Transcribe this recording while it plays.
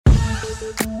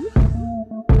Hello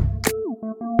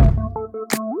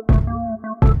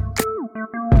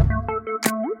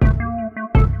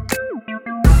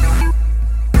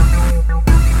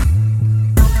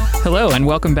and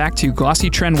welcome back to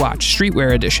Glossy Trend Watch,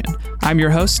 Streetwear Edition. I'm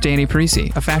your host, Danny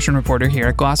Parisi, a fashion reporter here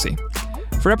at Glossy.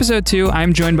 For episode 2,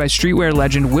 I'm joined by streetwear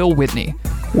legend Wil Whitney.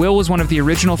 Wil was one of the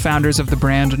original founders of the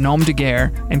brand Nom de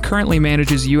Guerre and currently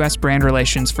manages U.S. brand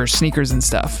relations for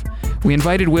Sneakersnstuff. We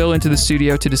invited Wil into the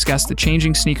studio to discuss the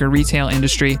changing sneaker retail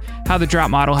industry, how the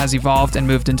drop model has evolved and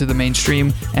moved into the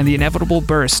mainstream, and the inevitable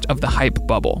burst of the hype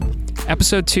bubble.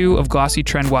 Episode 2 of Glossy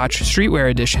Trend Watch, Streetwear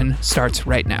Edition starts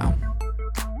right now.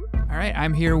 All right,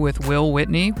 I'm here with Wil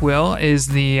Whitney. Wil is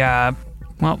the,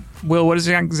 Wil, what is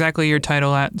exactly your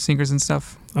title at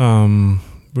Sneakersnstuff?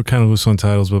 We're kind of loose on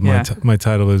titles, but my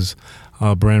title is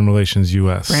Brand Relations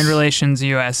US. Brand Relations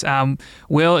US.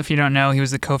 Wil, if you don't know, he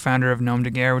was the co-founder of Nom de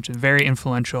Guerre, which is a very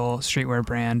influential streetwear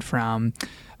brand from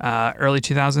early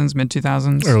 2000s, mid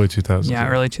 2000s? Early 2000s. Yeah,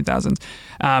 early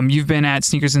 2000s. You've been at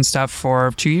Sneakersnstuff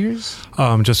for 2 years?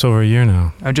 Just over a year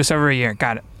now. Oh, just over a year.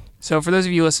 Got it. So for those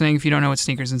of you listening, if you don't know what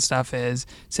Sneakersnstuff is,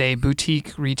 it's a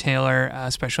boutique retailer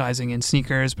specializing in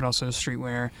sneakers, but also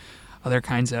streetwear, other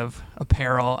kinds of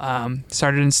apparel.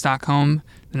 Started in Stockholm,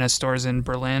 then has stores in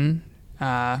Berlin,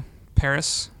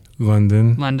 Paris,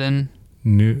 London,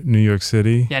 New York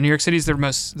City. Yeah, New York City is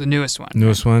the newest one.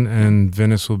 Newest one, and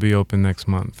Venice will be open next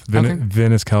month.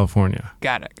 Venice, California.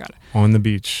 Got it. On the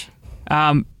beach.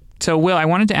 So, Wil, I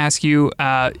wanted to ask you,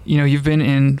 you've been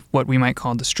in what we might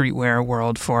call the streetwear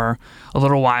world for a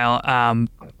little while.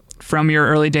 From your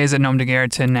early days at Nom de Guerre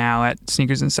to now at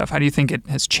Sneakersnstuff, how do you think it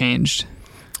has changed?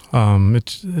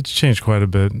 It's changed quite a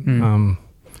bit.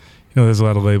 There's a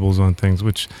lot of labels on things,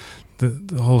 which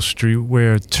the whole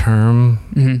streetwear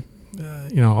term,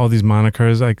 all these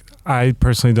monikers, I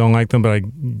personally don't like them, but I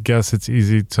guess it's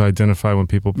easy to identify when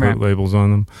people put labels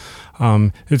on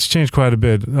them. It's changed quite a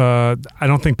bit. I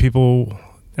don't think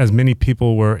as many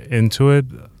people were into it,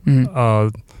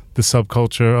 the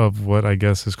subculture of what I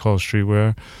guess is called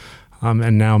streetwear.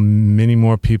 And now many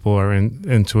more people are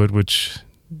into it, which,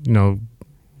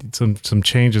 some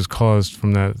changes caused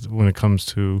from that when it comes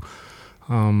to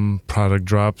product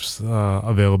drops,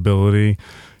 availability.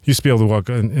 Used to be able to walk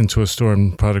into a store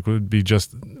and product would be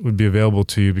available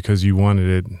to you because you wanted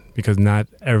it, because not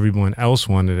everyone else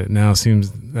wanted it. Now it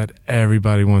seems that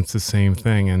everybody wants the same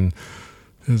thing, and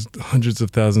there's hundreds of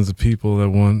thousands of people that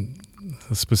want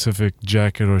a specific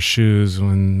jacket or shoes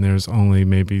when there's only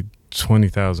maybe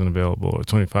 20,000 available or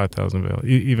 25,000 available,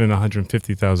 even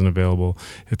 150,000 available.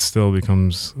 It still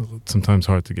becomes sometimes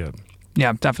hard to get.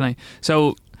 Yeah, definitely.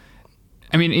 So,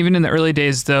 even in the early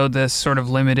days, though, this sort of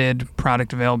limited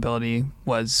product availability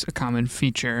was a common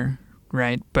feature,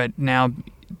 right? But now,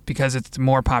 because it's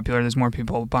more popular, there's more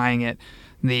people buying it,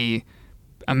 the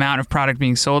amount of product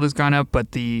being sold has gone up,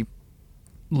 but the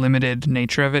limited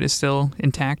nature of it is still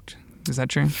intact. Is that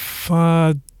true?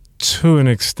 To an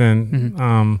extent.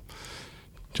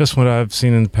 Just what I've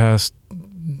seen in the past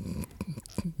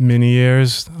many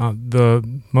years,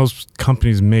 most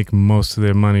companies make most of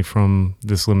their money from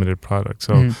this limited product.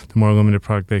 So the more limited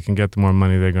product they can get, the more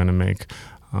money they're going to make.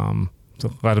 So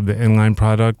a lot of the inline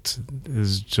product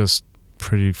is just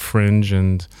pretty fringe,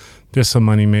 and there's some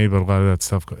money made, but a lot of that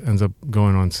stuff ends up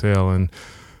going on sale. And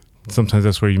sometimes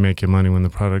that's where you make your money, when the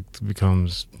product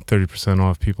becomes 30%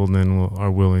 off. People then are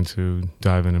willing to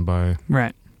dive in and buy.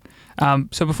 Right.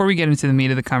 So before we get into the meat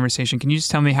of the conversation, can you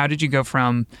just tell me, how did you go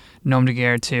from Nom de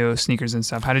Guerre to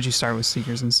Sneakersnstuff? How did you start with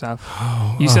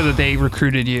Sneakersnstuff? You said that they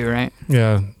recruited you, right?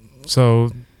 Yeah.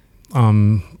 So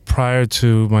prior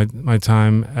to my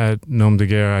time at Nom de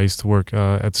Guerre, I used to work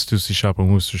at Stussy shop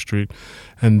on Worcester Street.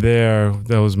 And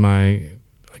that was my,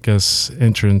 I guess,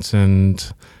 entrance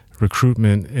and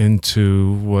recruitment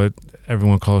into what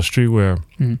everyone calls streetwear.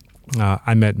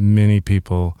 I met many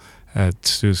people at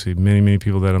Stussy, many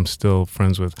people that I'm still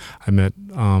friends with. I met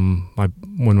one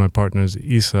of my partners,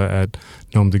 Isa, at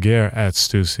Nom de Guerre at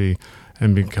Stussy,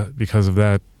 and because of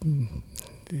that,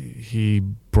 he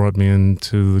brought me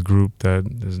into the group that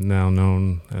is now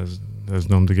known as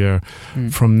Nom de Guerre.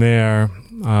 From there,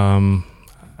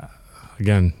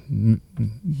 again,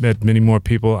 met many more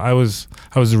people. I was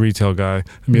a retail guy.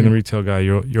 And being a retail guy,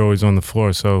 you're always on the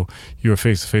floor, so you're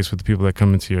face to face with the people that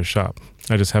come into your shop.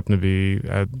 I just happened to be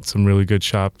at some really good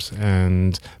shops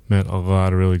and met a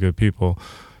lot of really good people.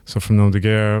 So from Nom de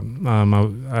Guerre,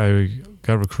 I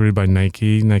got recruited by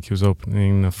Nike. Nike was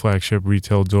opening a flagship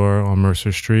retail door on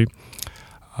Mercer Street.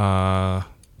 Then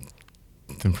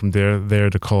from there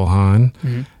to Cole Haan.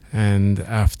 And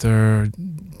after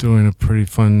doing a pretty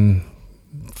fun,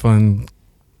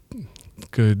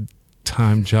 good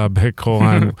part-time job at Cole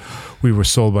Haan. We were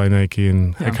sold by Nike,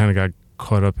 and I kind of got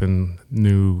caught up in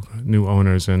new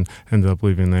owners and ended up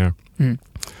leaving there.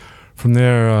 From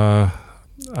there,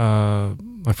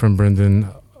 my friend Brendan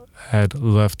had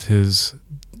left his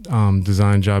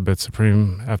design job at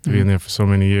Supreme after being there for so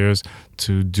many years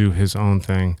to do his own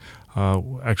thing.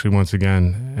 Actually, once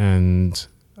again, and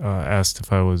asked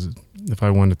if I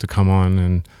wanted to come on,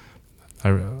 and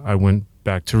I went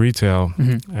back to retail.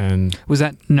 And was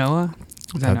that Noah?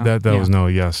 That was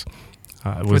Noah. Yes.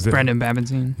 With Brendan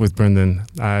Babenzien? With Brendan.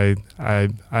 I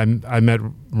met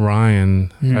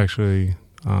Ryan, actually,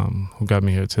 who got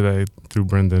me here today through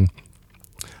Brendan.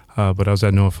 But I was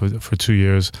at Noah for 2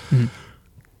 years.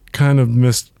 Kind of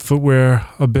missed footwear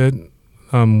a bit.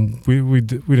 We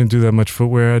didn't do that much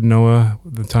footwear at Noah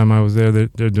the time I was there.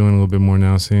 They're doing a little bit more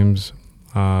now, it seems.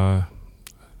 And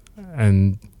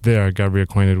there I got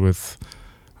reacquainted with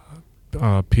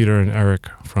Peter and Eric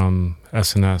from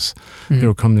SNS. They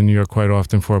would come to New York quite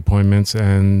often for appointments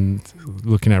and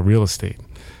looking at real estate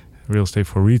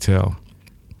for retail.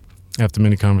 After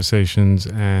many conversations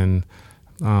and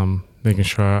making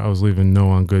sure I was leaving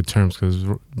Noah on good terms, because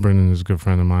Brendan is a good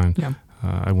friend of mine. Yeah.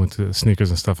 I went to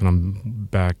Sneakersnstuff, and I'm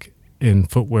back in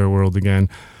footwear world again,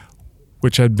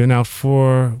 which I'd been out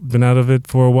of it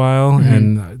for a while,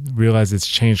 and I realized it's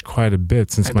changed quite a bit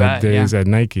since my days at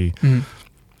Nike.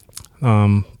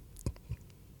 I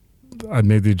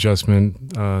made the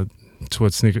adjustment to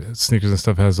what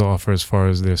Sneakersnstuff has to offer as far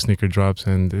as their sneaker drops,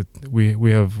 and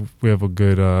we have a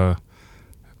good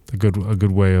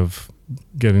way of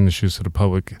getting the shoes to the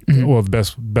public. Well,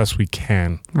 the best we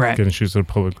can. Right. Getting shoes to the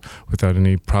public without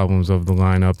any problems of the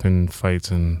lineup and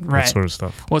fights and that sort of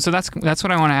stuff. Well, so that's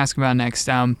what I want to ask about next.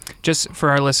 Just for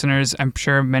our listeners, I'm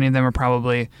sure many of them are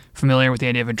probably familiar with the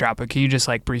idea of a drop, but can you just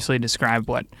briefly describe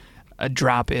what a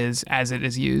drop is as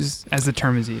the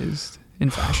term is used in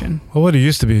fashion? Well, what it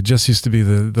used to be, it just used to be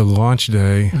the launch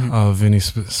day of any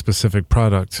specific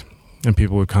product, and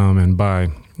people would come and buy.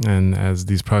 And as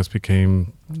these products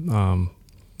became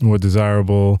more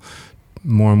desirable,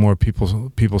 more and more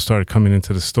people started coming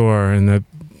into the store, and that,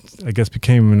 I guess,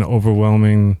 became an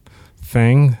overwhelming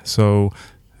thing. So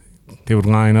they would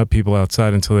line up people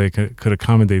outside until they could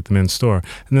accommodate them in store.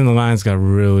 And then the lines got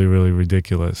really, really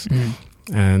ridiculous.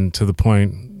 And to the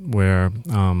point where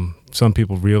some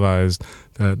people realized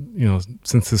that,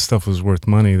 since this stuff was worth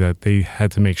money, that they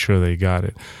had to make sure they got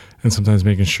it. And sometimes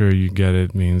making sure you get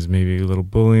it means maybe a little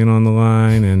bullying on the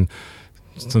line, and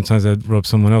sometimes that rubs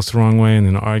someone else the wrong way, and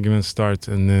then an argument starts,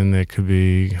 and then there could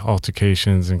be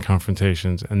altercations and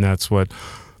confrontations, and that's what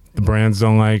the brands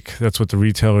don't like, that's what the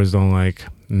retailers don't like,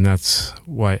 and that's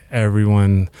why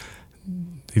they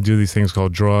do these things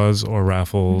called draws or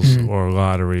raffles or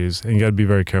lotteries, and you got to be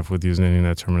very careful with using any of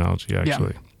that terminology,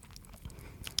 actually.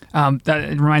 That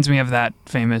it reminds me of that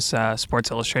famous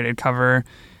Sports Illustrated cover.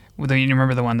 You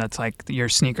remember the one that's your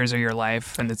sneakers are your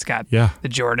life, and it's got the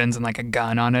Jordans and a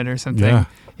gun on it or something?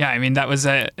 Yeah, I mean, that was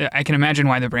I can imagine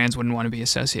why the brands wouldn't want to be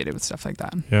associated with stuff like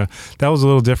that. Yeah, that was a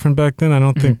little different back then. I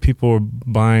don't think people were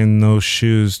buying those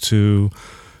shoes to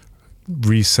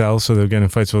resell, so they were getting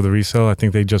fights over the resell. I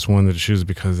think they just wanted the shoes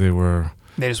because they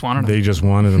just wanted them. They just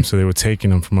wanted them, so they were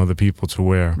taking them from other people to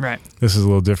wear. Right. This is a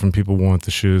little different. People want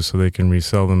the shoes so they can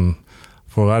resell them.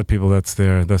 For a lot of people, that's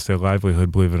their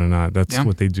livelihood, believe it or not. That's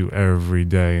what they do every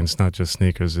day. And it's not just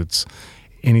sneakers. It's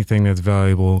anything that's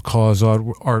valuable, cause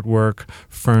artwork,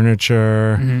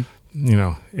 furniture,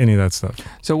 any of that stuff.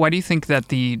 So why do you think that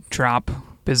the drop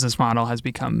business model has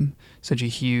become such a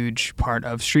huge part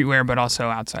of streetwear, but also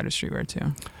outside of streetwear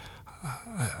too?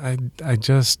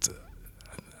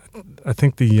 I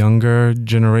think the younger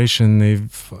generation,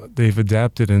 they've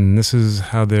adapted, and this is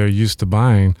how they're used to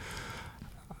buying.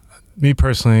 Me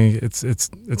personally,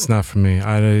 it's not for me.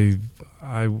 I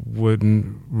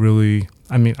wouldn't really.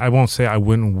 I mean, I won't say I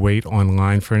wouldn't wait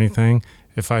online for anything.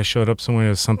 If I showed up somewhere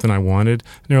as something I wanted,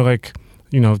 and there were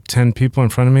 10 people in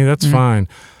front of me, that's fine.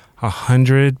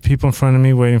 100 people in front of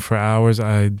me waiting for hours,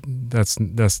 that's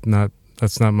not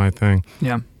my thing.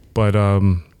 Yeah. But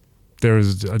there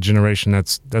is a generation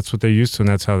that's what they're used to, and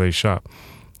that's how they shop.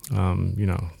 Kind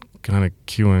of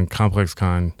queuing Complex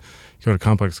Con. You go to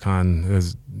Complex Con,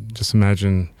 just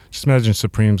imagine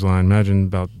Supreme's line. Imagine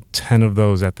about 10 of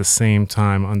those at the same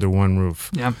time under one roof.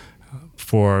 Yeah.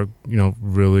 For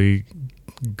really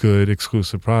good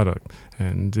exclusive product.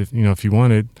 And if you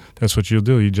want it, that's what you'll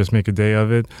do. You just make a day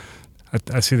of it.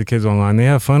 I see the kids online. They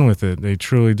have fun with it. They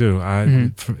truly do.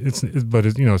 It's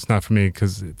not for me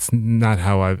because it's not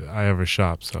how I ever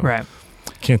shop. So right.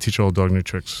 Can't teach old dog new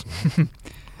tricks.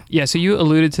 Yeah. So you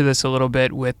alluded to this a little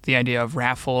bit with the idea of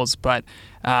raffles, but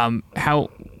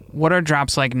what are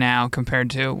drops like now compared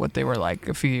to what they were like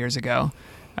a few years ago?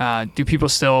 Do people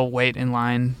still wait in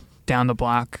line down the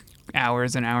block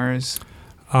hours and hours?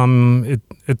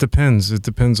 It depends. It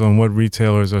depends on what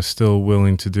retailers are still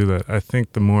willing to do that. I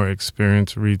think the more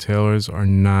experienced retailers are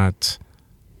not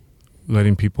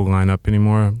letting people line up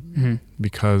anymore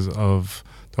because of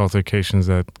the altercations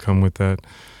that come with that.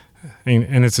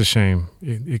 And it's a shame.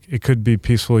 It could be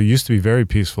peaceful. It used to be very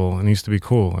peaceful and it used to be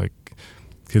cool. Like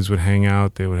kids would hang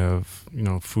out. They would have,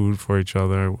 food for each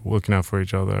other, looking out for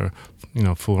each other,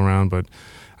 fool around. But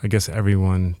I guess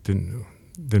everyone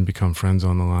didn't become friends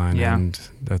on the line. Yeah. And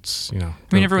that's, I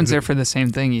mean, everyone's there for the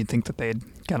same thing. You'd think that they'd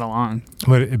get along.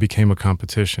 But it became a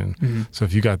competition. So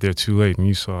if you got there too late and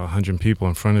you saw 100 people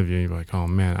in front of you, you're like, oh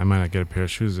man, I might not get a pair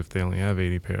of shoes if they only have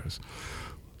 80 pairs.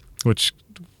 Which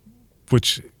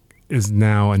is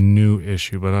now a new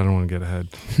issue, but I don't want to get ahead.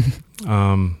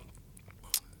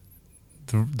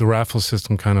 The raffle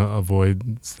system kind of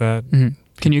avoids that.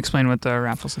 Can you explain what the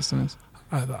raffle system is?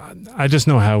 I just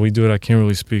know how we do it. I can't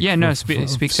really speak. Yeah, speak to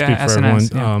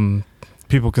SNS. Everyone. Yeah.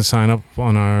 People can sign up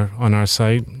on our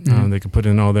site. They can put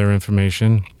in all their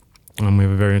information. We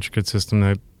have a very intricate system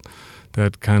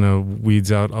that kind of weeds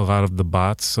out a lot of the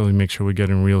bots, so we make sure we're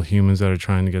getting real humans that are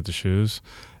trying to get the shoes.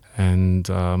 And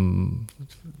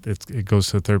it goes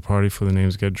to a third party for the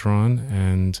names get drawn,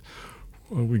 and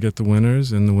we get the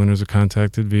winners, and the winners are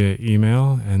contacted via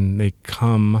email, and they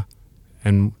come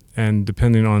and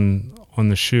depending on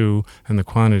the shoe and the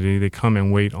quantity, they come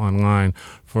and wait online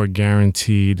for a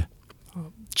guaranteed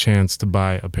chance to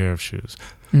buy a pair of shoes.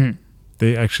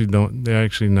 They're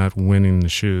actually not winning the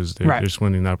shoes. They're just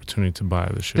winning the opportunity to buy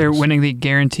the shoes. They're winning the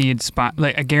guaranteed spot,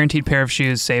 like a guaranteed pair of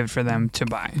shoes saved for them to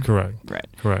buy. Correct. Right.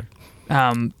 Correct.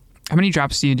 How many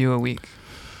drops do you do a week?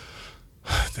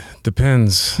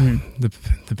 Depends.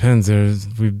 Depends.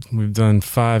 We've done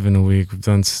 5 in a week. We've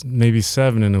done maybe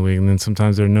 7 in a week, and then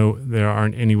sometimes there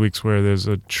aren't any weeks where there's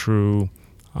a true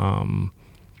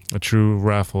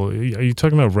raffle. Are you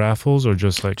talking about raffles or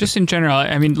just like... Just in general.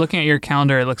 I mean, looking at your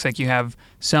calendar, it looks like you have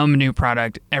some new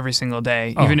product every single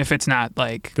day, even if it's not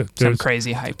like some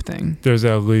crazy hype thing. There's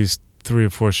at least 3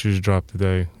 or 4 shoes dropped a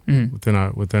day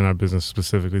within our business,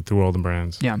 specifically through all the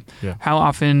brands. Yeah. How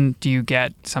often do you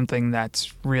get something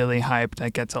that's really hyped,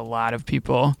 that gets a lot of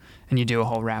people, and you do a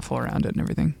whole raffle around it and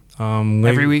everything?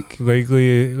 Every week?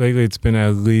 Lately, it's been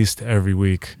at least every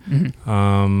week.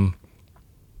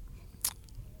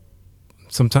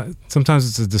 Sometimes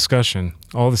it's a discussion.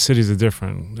 All the cities are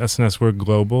different. SNS, we're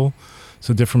global,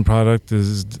 so different product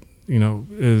is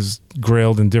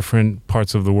grailed in different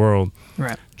parts of the world.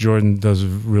 Right. Jordan does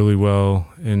really well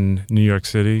in New York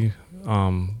City,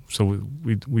 so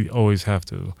we always have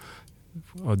to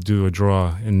do a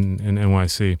draw in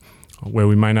NYC, where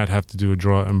we might not have to do a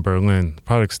draw in Berlin. The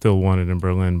product's still wanted in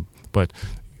Berlin, but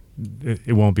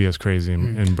it won't be as crazy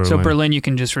in Berlin. So Berlin, you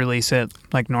can just release it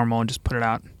like normal and just put it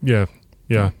out? Yeah,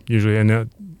 usually.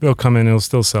 And they'll come in, it'll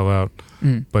still sell out,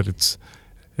 but it's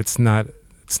not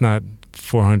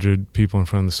 400 people in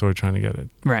front of the store trying to get it.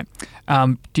 Right.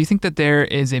 Do you think that there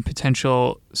is a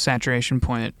potential saturation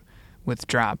point with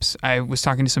drops? I was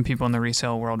talking to some people in the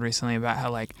resale world recently about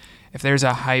how, like, if there's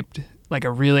a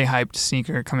really hyped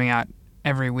sneaker coming out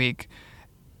every week,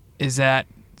 is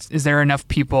there enough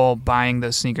people buying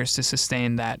those sneakers to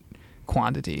sustain that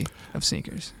quantity of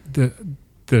sneakers? There's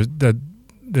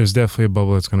definitely a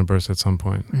bubble that's going to burst at some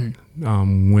point.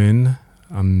 When?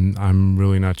 I'm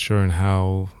really not sure, and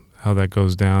how that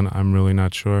goes down, I'm really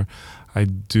not sure. I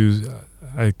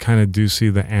kind of do see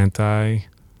the anti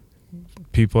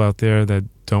people out there that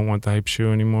don't want the hype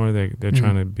shoe anymore. They're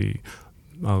trying to be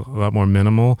a lot more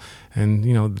minimal, and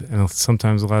and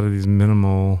sometimes a lot of these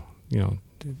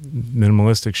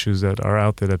minimalistic shoes that are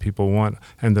out there that people want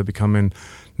end up becoming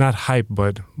not hype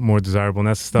but more desirable. And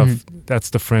that's stuff. That's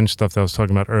the fringe stuff that I was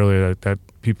talking about earlier that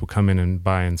people come in and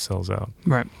buy and sells out.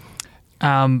 Right.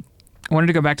 I wanted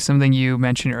to go back to something you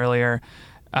mentioned earlier,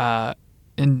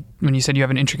 when you said you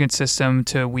have an intricate system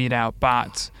to weed out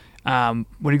bots.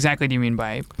 What exactly do you mean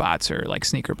by bots, or like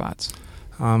sneaker bots?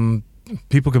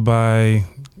 People could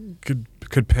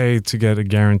pay to get a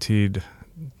guaranteed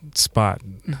spot,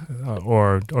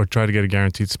 or try to get a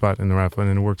guaranteed spot in the raffle,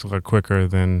 and it works a lot quicker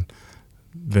than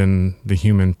the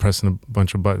human pressing a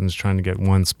bunch of buttons trying to get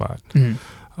one spot.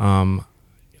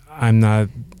 I'm not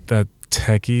that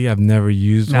techie. I've never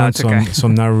used one, so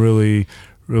I'm not really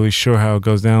sure how it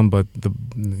goes down. But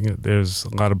there's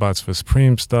a lot of bots for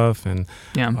Supreme stuff and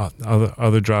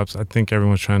other drops. I think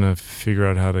everyone's trying to figure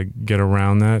out how to get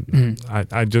around that.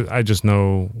 I just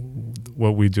know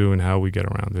what we do and how we get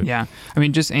around it. Yeah. I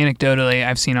mean, just anecdotally,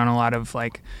 I've seen on a lot of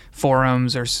like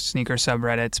forums or sneaker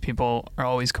subreddits, people are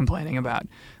always complaining about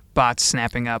bots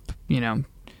snapping up,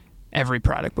 every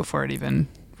product before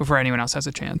anyone else has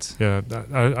a chance. Yeah,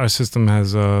 our system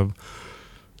has a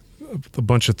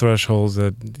bunch of thresholds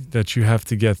that you have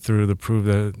to get through to prove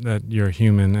that you're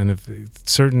human. And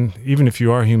even if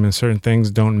you are human, certain things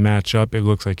don't match up. It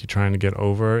looks like you're trying to get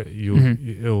over.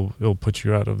 It'll put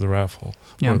you out of the raffle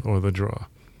or the draw.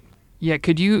 Yeah,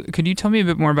 could you tell me a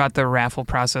bit more about the raffle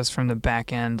process from the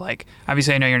back end? Like,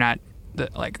 obviously, I know you're not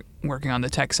working on the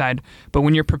tech side, but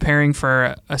when you're preparing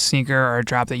for a sneaker or a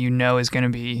drop that is going to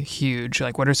be huge,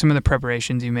 like what are some of the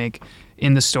preparations you make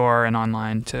in the store and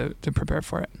online to prepare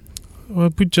for it? Well,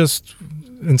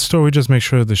 in store, we just make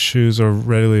sure the shoes are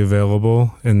readily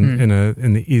available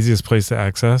in the easiest place to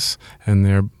access,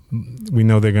 and we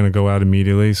know they're going to go out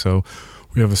immediately. So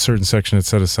we have a certain section that's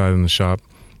set aside in the shop.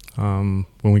 When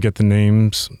we get the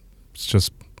names, it's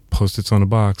just Post-its on a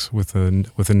box with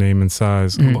a name and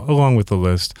size, along with the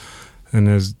list. And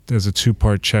there's a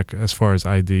 2-part check as far as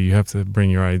ID. You have to bring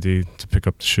your ID to pick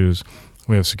up the shoes.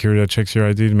 We have security that checks your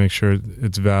ID to make sure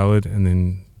it's valid, and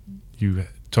then you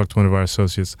talk to one of our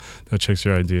associates that checks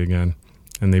your ID again,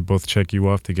 and they both check you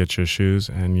off to get your shoes,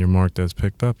 and you're marked as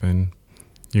picked up, and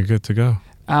you're good to go.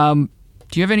 Do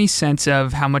you have any sense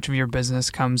of how much of your business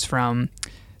comes from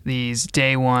these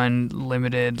day one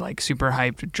limited, like super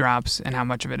hyped drops, and how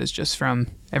much of it is just from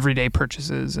everyday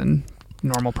purchases and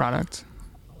normal products?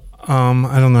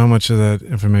 I don't know how much of that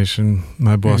information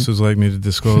my bosses like me to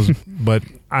disclose, but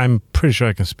I'm pretty sure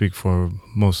I can speak for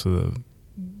most of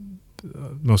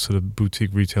the boutique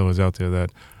retailers out there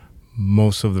that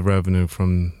most of the revenue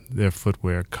from their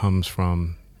footwear comes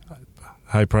from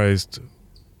high-priced,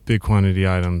 big quantity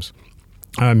items.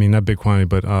 I mean, not big quantity,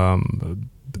 but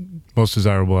most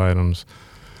desirable items.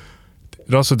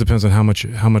 It also depends on how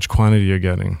much quantity you're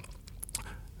getting.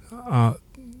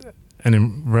 And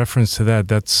in reference to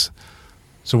that,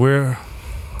 so we're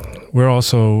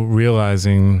also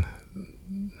realizing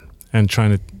and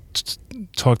trying to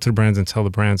talk to the brands and tell the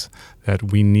brands that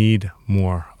we need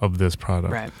more of this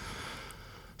product. Right.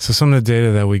 So some of the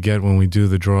data that we get when we do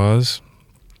the draws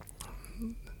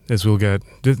is we'll get,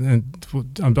 and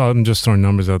I'm just throwing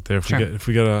numbers out there. If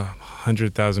we get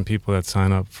 100,000 people that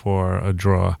sign up for a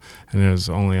draw and there's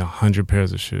only 100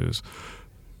 pairs of shoes,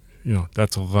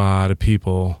 that's a lot of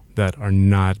people that are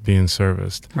not being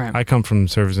serviced. Right. I come from the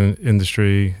service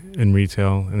industry in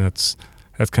retail, and that's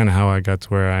kind of how I got to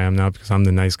where I am now, because I'm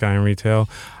the nice guy in retail.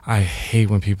 I hate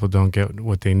when people don't get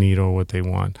what they need or what they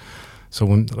want. So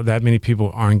when that many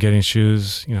people aren't getting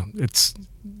shoes, a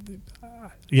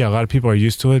lot of people are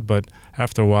used to it, but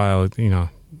after a while,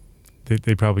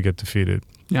 they probably get defeated.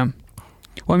 Yeah.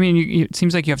 Well, I mean, it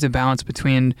seems like you have to balance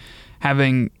between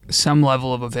having some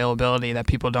level of availability that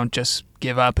people don't just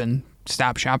give up and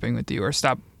stop shopping with you or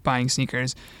stop buying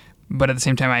sneakers. But at the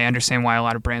same time, I understand why a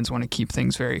lot of brands want to keep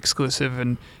things very exclusive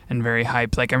and very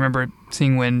hyped. Like, I remember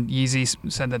seeing when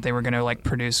Yeezy said that they were going to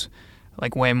produce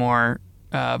way more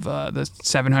of the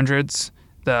 700s,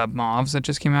 the mauves that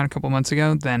just came out a couple months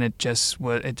ago, then it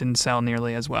didn't sell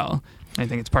nearly as well. I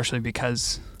think it's partially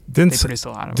because they produced a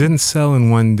lot of them. Didn't sell in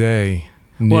one day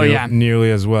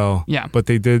nearly as well. Yeah. But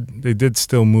they did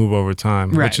still move over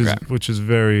time, which is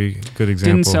very good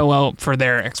example. Didn't sell well for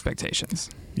their expectations.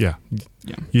 Yeah.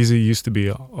 Yeezy used to be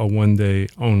a one day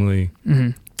only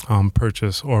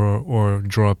purchase or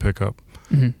draw pickup.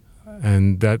 Mm-hmm.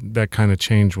 And that kind of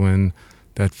changed when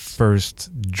that first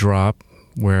drop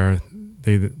where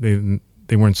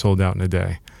they weren't sold out in a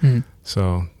day. Mm-hmm.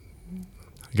 So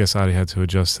I guess Adi had to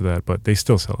adjust to that, but they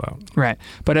still sell out. Right.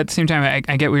 But at the same time,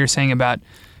 I get what you're saying about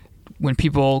when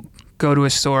people go to a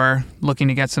store looking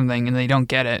to get something and they don't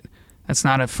get it. That's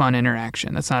not a fun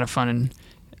interaction. That's not a fun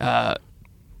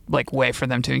way for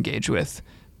them to engage with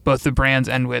both the brands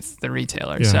and with the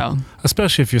retailer. Yeah. So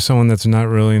especially if you're someone that's not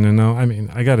really in the know. I mean,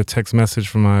 I got a text message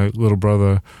from my little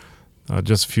brother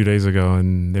just a few days ago,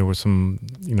 and there were some,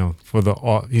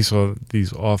 he saw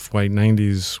these off-white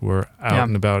 90s were out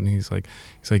and about, and he's like,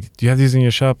 do you have these in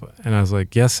your shop? And I was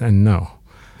like, yes and no.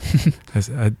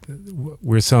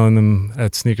 We're selling them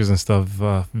at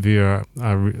Sneakersnstuff via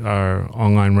our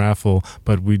online raffle,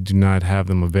 but we do not have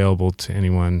them available to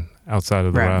anyone outside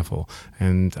of the raffle.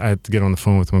 And I had to get on the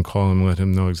phone with him and call him and let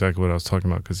him know exactly what I was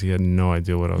talking about, because he had no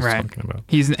idea what I was talking about.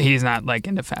 He's not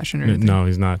into fashion or anything. No,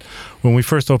 he's not. When we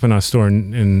first opened our store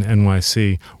in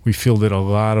NYC, we fielded a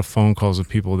lot of phone calls of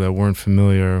people that weren't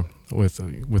familiar with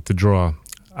the draw.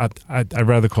 I'd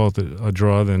rather call it a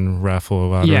draw than raffle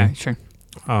or lottery. Yeah, sure.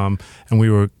 And we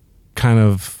were kind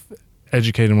of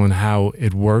educate them on how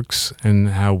it works and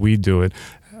how we do it,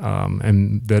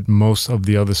 and that most of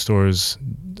the other stores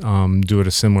do it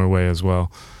a similar way as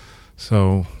well.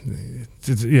 So,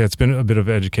 it's been a bit of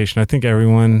education. I think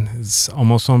everyone is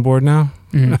almost on board now.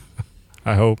 Mm-hmm.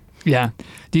 I hope. Yeah.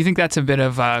 Do you think that's a bit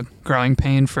of a growing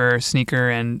pain for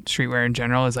sneaker and streetwear in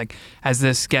general? Is like, as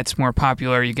this gets more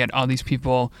popular, you get all these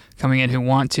people coming in who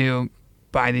want to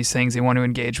buy these things. They want to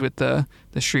engage with the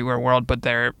streetwear world, but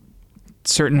there are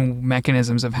certain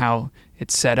mechanisms of how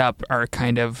it's set up are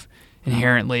kind of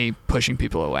inherently pushing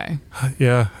people away.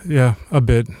 Yeah, a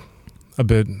bit.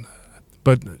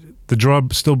 But the draw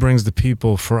still brings the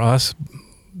people for us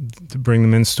to bring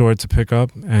them in store to pick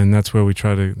up, and that's where we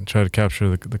try to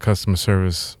capture the customer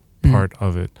service part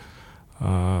of it.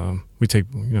 We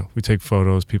take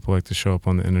photos. People like to show up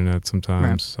on the internet sometimes,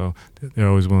 right. So they're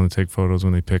always willing to take photos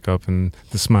when they pick up, and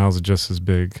the smiles are just as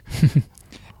big.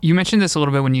 You mentioned this a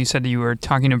little bit when you said that you were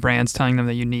talking to brands, telling them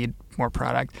that you need more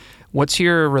product. What's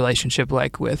your relationship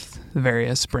like with the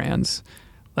various brands?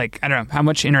 Like, I don't know, how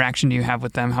much interaction do you have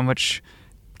with them? How much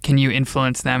can you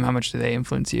influence them? How much do they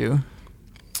influence you?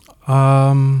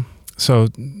 So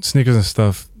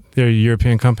Sneakersnstuff, they're a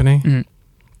European company.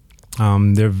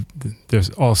 Mm-hmm. They're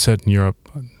all set in Europe.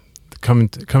 Coming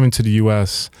to the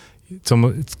US,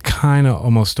 it's kind of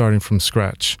almost starting from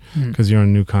scratch because you're on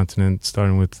a new continent,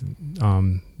 starting with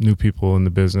new people in the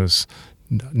business,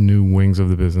 new wings of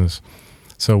the business.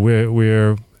 So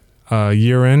we're a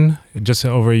year in, just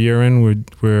over a year in.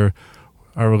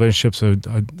 Our relationships are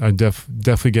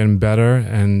definitely getting better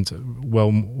and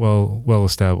well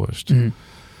established.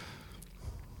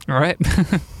 Mm-hmm. All right,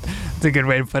 that's a good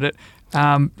way to put it.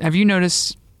 Have you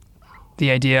noticed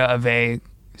the idea of a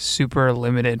super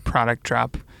limited product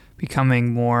drop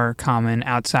becoming more common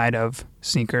outside of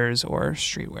sneakers or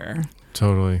streetwear?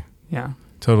 Totally. Yeah.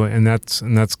 Totally, and that's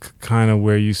kind of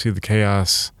where you see the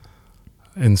chaos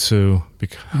ensue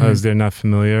because they're not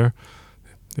familiar.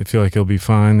 They feel like it'll be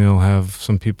fine. They'll have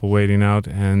some people waiting out,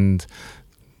 and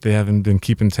they haven't been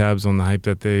keeping tabs on the hype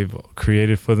that they've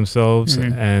created for themselves.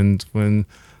 Mm-hmm. And when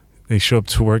they show up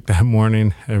to work that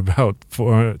morning, about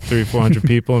 400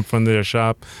 people in front of their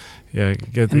shop. Yeah,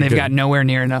 they've got nowhere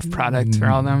near enough product for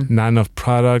all of them. Not enough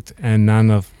product and not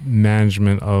enough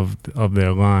management of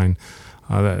their line.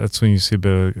 That's when you see a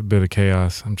bit of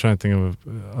chaos. I'm trying to think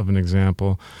of an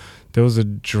example. There was a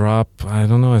drop, I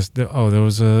don't know, there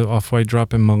was a Off-White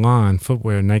drop in Milan,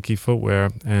 footwear, Nike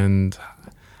footwear, and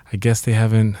I guess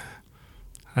maybe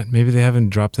they haven't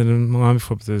dropped it in Milan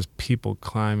before, but there's people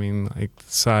climbing like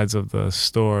the sides of the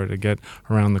store to get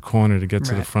around the corner to get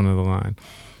to the front of the line.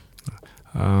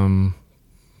 I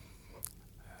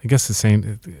guess it's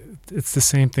the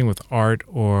same thing with art,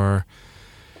 or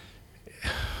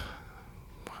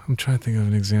I'm trying to think of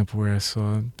an example where I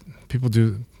saw people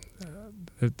do.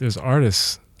 There's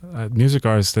artists, music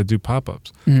artists that do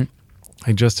pop-ups. Mm-hmm.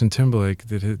 Like Justin Timberlake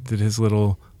did his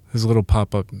little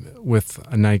pop-up with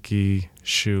a Nike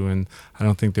shoe, and I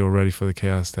don't think they were ready for the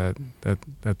chaos that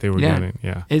they were getting.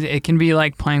 Yeah, it can be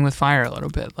like playing with fire a little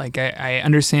bit. Like I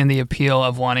understand the appeal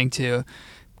of wanting to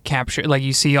capture. Like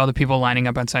you see all the people lining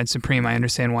up outside Supreme. I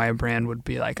understand why a brand would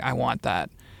be like, I want that.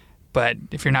 But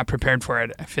if you're not prepared for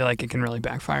it, I feel like it can really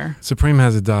backfire. Supreme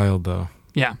has it dialed though.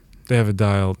 Yeah. They have it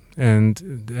dialed, and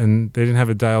they didn't have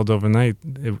it dialed overnight.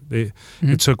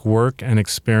 It took work and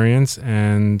experience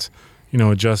and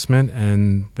adjustment,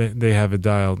 and they have it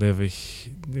dialed. They have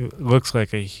it looks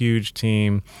like a huge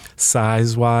team,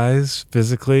 size-wise,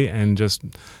 physically, and just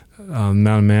amount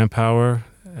of manpower,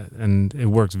 and it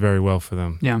works very well for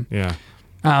them. Yeah. Yeah.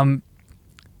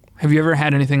 Have you ever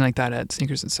had anything like that at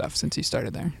Sneakersnstuff since you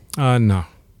started there? No.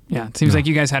 Yeah, it seems like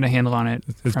you guys had a handle on it.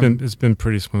 It's been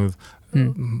pretty smooth.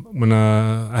 When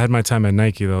I had my time at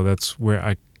Nike, though, that's where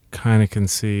I kind of can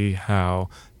see how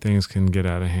things can get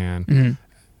out of hand. Mm-hmm.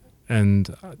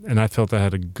 And I felt I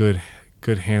had a good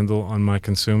handle on my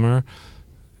consumer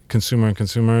and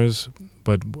consumers.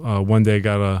 But one day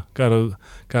got a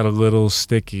little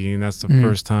sticky, and that's the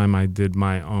first time I did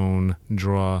my own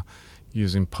draw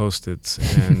using Post-its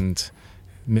and.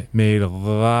 Made a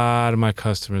lot of my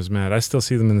customers mad. I still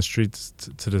see them in the streets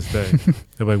to this day.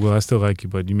 They're like, "Well, I still like you,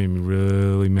 but you made me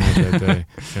really mad that day."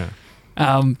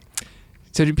 Yeah.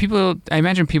 So do people? I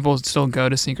imagine people still go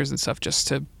to Sneakersnstuff just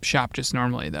to shop, just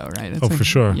normally, though, right? For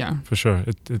sure. Yeah, for sure.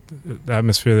 The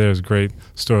atmosphere there is great.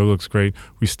 Store looks great.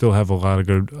 We still have a lot of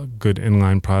good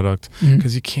inline product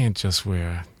because you can't just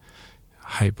wear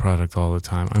hype product all the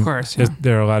time. Of course, yeah.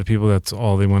 There are a lot of people that's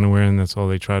all they want to wear and that's all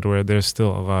they try to wear. There's still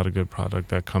a lot of good product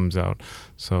that comes out.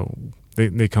 So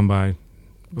they come by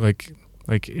like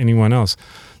anyone else.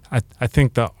 I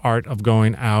think the art of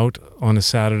going out on a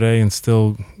Saturday and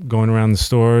still going around the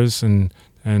stores and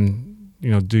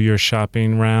do your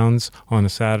shopping rounds on a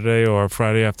Saturday or a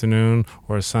Friday afternoon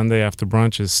or a Sunday after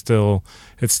brunch it's still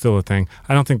a thing.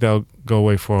 I don't think that'll go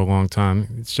away for a long time.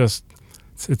 It's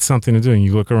something to do. And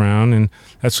you look around, and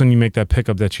that's when you make that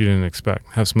pickup that you didn't expect.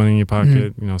 Have some money in your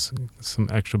pocket, some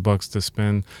extra bucks to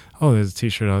spend. Oh, there's a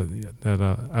T-shirt that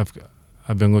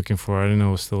I've been looking for. I didn't know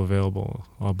it was still available.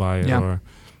 I'll buy it or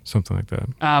something like that.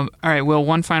 All right, Will,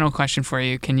 one final question for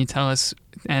you. Can you tell us,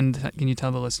 and can you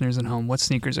tell the listeners at home, what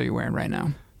sneakers are you wearing right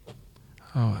now?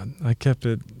 Oh, I kept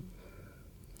it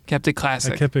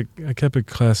classic. I kept it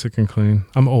classic and clean.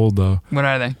 I'm old, though. What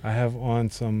are they? I have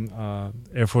on some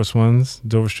Air Force Ones,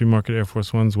 Dover Street Market Air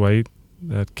Force Ones, white,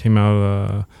 that came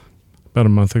out about a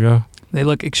month ago. They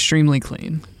look extremely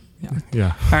clean.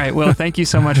 Yeah. All right, Will, thank you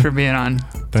so much for being on.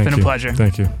 It's been a pleasure.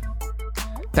 Thank you.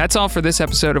 That's all for this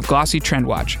episode of Glossy Trend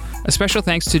Watch. A special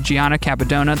thanks to Gianna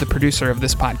Capadona, the producer of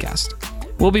this podcast.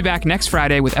 We'll be back next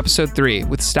Friday with episode 3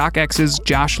 with StockX's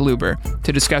Josh Luber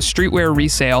to discuss streetwear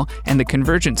resale and the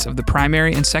convergence of the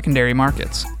primary and secondary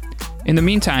markets. In the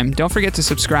meantime, don't forget to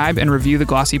subscribe and review the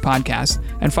Glossy podcast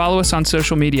and follow us on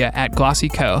social media at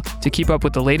GlossyCo to keep up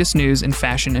with the latest news in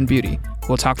fashion and beauty.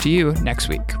 We'll talk to you next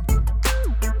week.